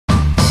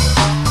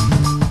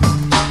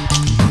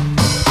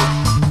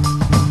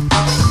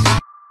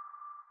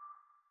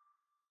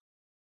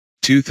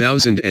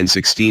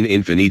2016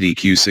 Infiniti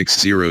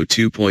Q60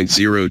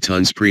 2.0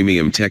 tons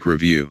Premium Tech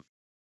Review.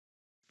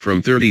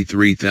 From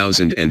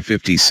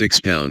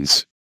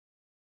 £33,056.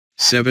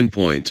 7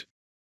 point.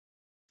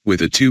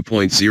 With a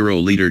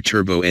 2.0-liter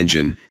turbo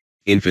engine,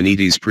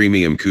 Infiniti's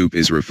Premium Coupe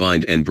is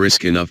refined and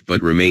brisk enough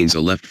but remains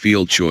a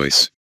left-field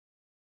choice.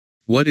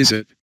 What is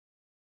it?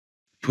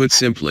 Put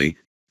simply,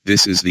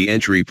 this is the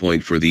entry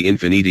point for the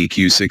Infiniti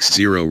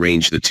Q60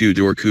 range, the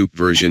two-door coupe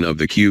version of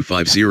the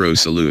Q50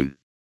 saloon.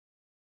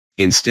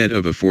 Instead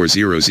of a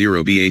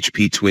 400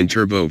 bhp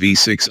twin-turbo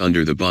V6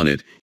 under the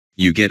bonnet,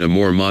 you get a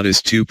more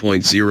modest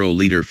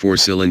 2.0-liter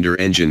four-cylinder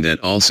engine that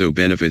also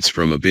benefits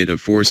from a bit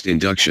of forced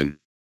induction.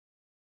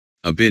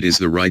 A bit is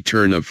the right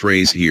turn of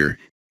phrase here.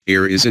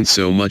 Air isn't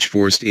so much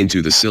forced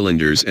into the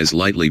cylinders as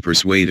lightly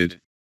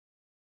persuaded.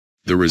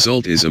 The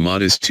result is a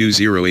modest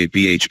 208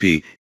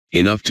 bhp,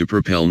 enough to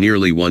propel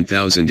nearly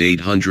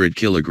 1,800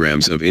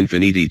 kilograms of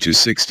Infiniti to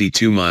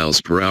 62 miles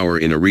per hour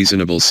in a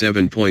reasonable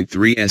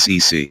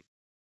 7.3 sec.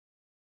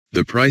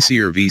 The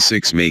pricier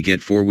V6 may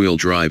get four-wheel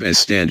drive as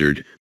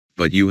standard,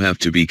 but you have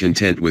to be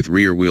content with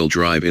rear-wheel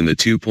drive in the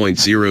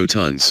 2.0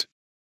 tons.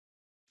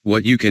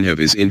 What you can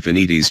have is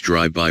Infiniti's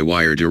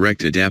drive-by-wire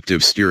direct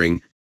adaptive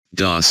steering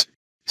 (DAS)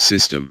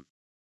 system.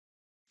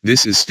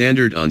 This is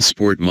standard on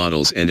sport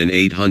models and an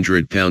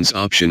 £800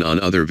 option on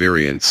other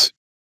variants.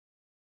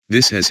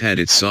 This has had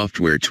its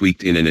software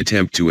tweaked in an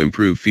attempt to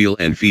improve feel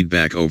and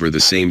feedback over the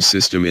same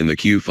system in the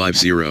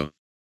Q50.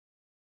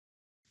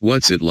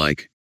 What's it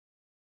like?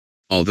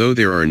 Although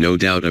there are no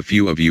doubt a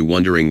few of you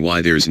wondering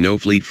why there's no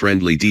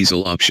fleet-friendly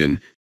diesel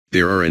option,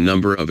 there are a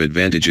number of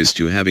advantages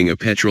to having a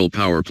petrol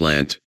power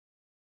plant.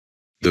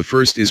 The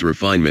first is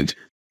refinement.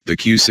 The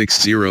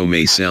Q60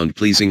 may sound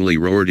pleasingly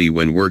roarty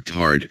when worked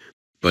hard,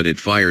 but it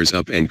fires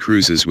up and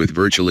cruises with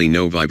virtually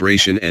no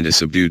vibration and a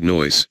subdued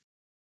noise.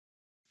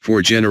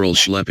 For general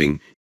schlepping,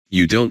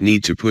 you don't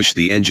need to push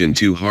the engine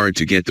too hard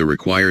to get the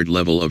required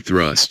level of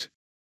thrust.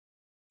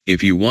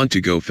 If you want to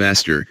go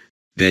faster,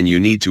 then you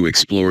need to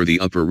explore the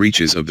upper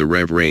reaches of the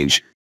rev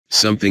range,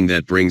 something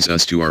that brings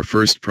us to our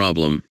first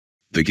problem,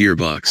 the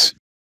gearbox.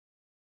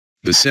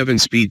 The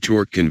 7-speed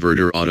torque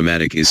converter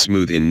automatic is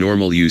smooth in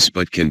normal use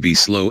but can be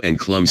slow and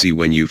clumsy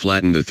when you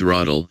flatten the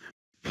throttle,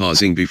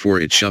 pausing before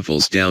it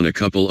shuffles down a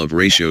couple of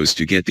ratios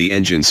to get the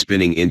engine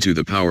spinning into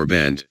the power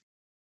band.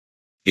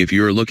 If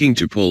you're looking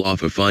to pull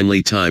off a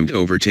finely timed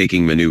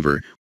overtaking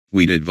maneuver,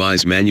 we'd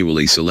advise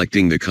manually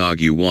selecting the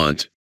cog you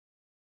want.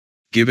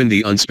 Given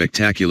the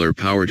unspectacular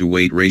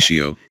power-to-weight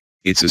ratio,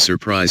 it's a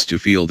surprise to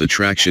feel the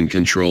traction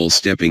control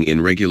stepping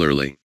in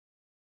regularly.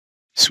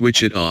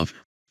 Switch it off,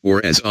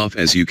 or as off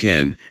as you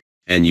can,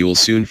 and you'll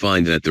soon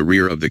find that the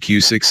rear of the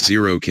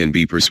Q60 can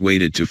be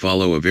persuaded to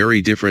follow a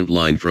very different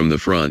line from the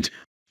front,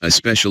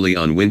 especially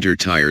on winter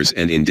tires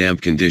and in damp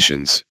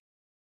conditions.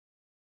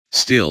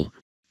 Still,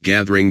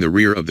 gathering the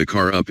rear of the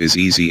car up is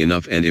easy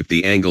enough, and if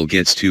the angle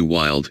gets too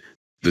wild,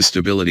 the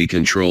stability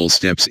control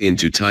steps in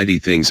to tidy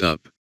things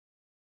up.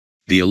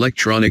 The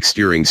electronic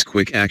steering's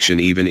quick action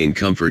even in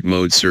comfort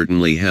mode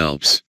certainly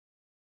helps.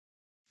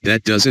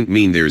 That doesn't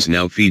mean there's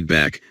no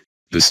feedback.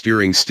 The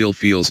steering still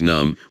feels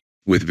numb,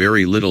 with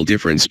very little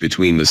difference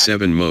between the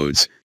 7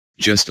 modes,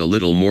 just a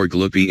little more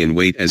gloopy in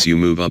weight as you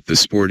move up the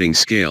sporting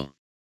scale.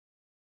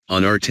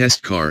 On our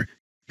test car,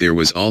 there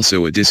was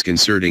also a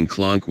disconcerting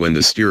clonk when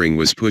the steering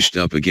was pushed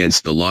up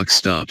against the lock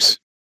stops.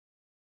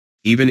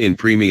 Even in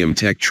premium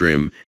tech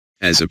trim,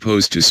 as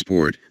opposed to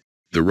sport,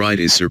 the ride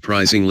is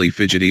surprisingly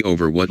fidgety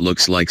over what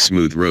looks like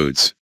smooth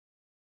roads.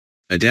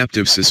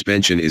 Adaptive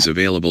suspension is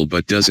available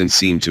but doesn't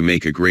seem to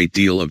make a great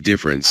deal of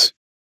difference.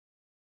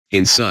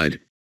 Inside,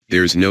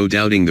 there's no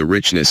doubting the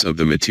richness of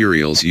the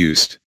materials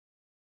used.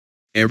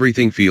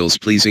 Everything feels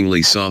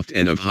pleasingly soft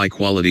and of high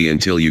quality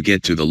until you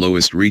get to the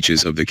lowest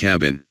reaches of the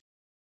cabin.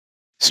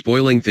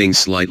 Spoiling things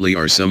slightly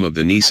are some of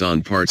the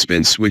Nissan parts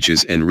bin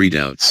switches and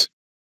readouts.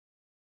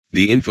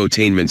 The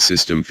infotainment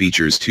system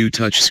features 2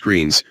 touch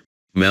screens,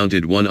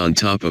 mounted one on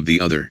top of the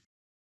other.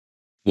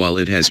 While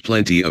it has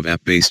plenty of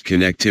app-based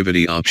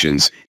connectivity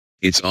options,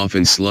 it's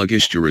often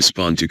sluggish to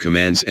respond to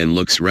commands and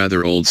looks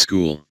rather old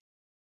school.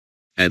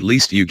 At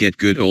least you get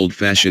good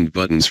old-fashioned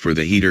buttons for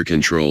the heater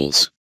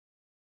controls.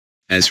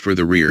 As for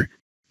the rear,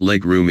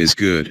 leg room is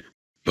good,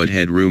 but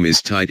headroom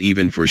is tight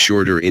even for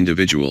shorter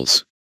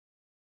individuals.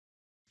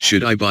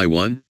 Should I buy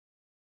one?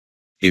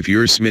 If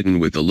you're smitten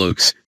with the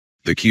looks,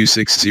 the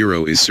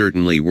Q60 is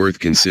certainly worth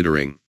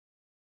considering.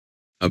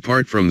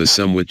 Apart from the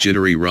somewhat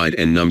jittery ride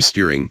and numb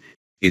steering,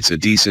 it's a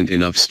decent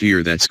enough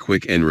steer that's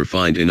quick and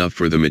refined enough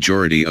for the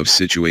majority of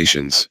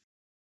situations.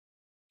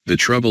 The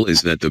trouble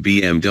is that the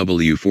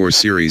BMW 4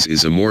 Series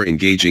is a more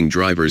engaging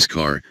driver's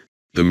car.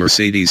 The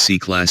Mercedes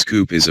C-Class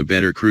Coupe is a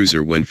better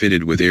cruiser when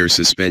fitted with air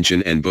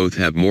suspension, and both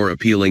have more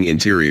appealing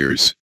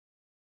interiors.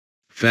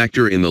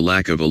 Factor in the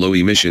lack of a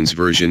low-emissions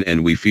version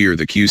and we fear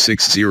the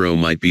Q60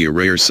 might be a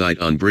rare sight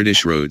on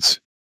British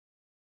roads.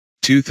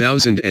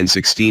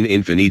 2016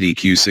 Infiniti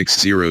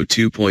Q60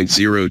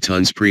 2.0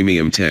 tons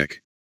Premium Tech.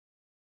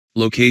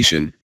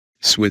 Location,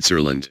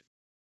 Switzerland.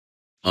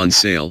 On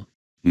sale,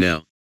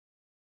 now.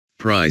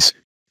 Price,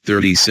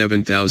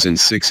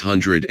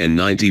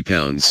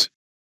 £37,690.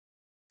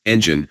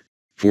 Engine,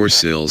 4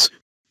 cylinders,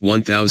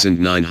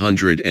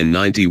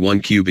 1,991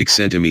 cubic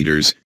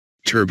centimeters,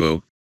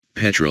 turbo,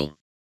 petrol.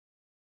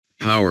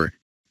 Power,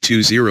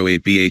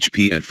 208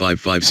 bhp at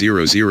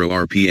 5500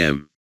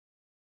 rpm.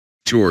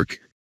 Torque,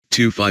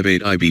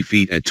 258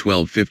 lb-ft at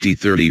 1250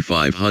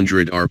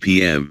 3500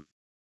 rpm.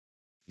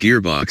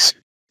 Gearbox,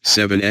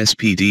 7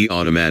 SPD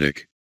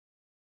automatic.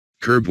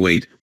 Curb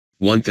weight,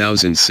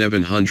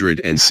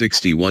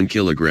 1,761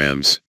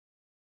 kilograms.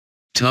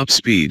 Top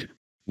speed,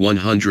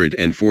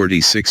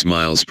 146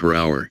 miles per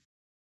hour.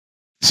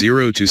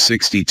 0 to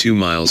 62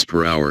 miles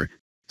per hour,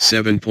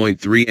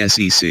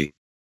 7.3 sec.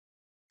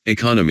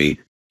 Economy,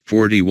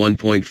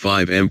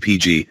 41.5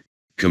 mpg,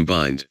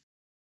 combined.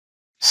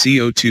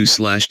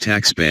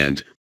 CO2/tax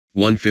band,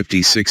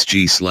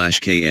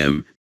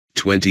 156g/km,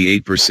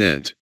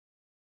 28%.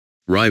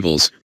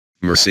 Rivals,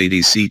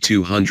 Mercedes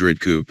C200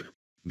 Coupe,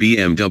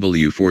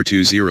 BMW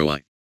 420i.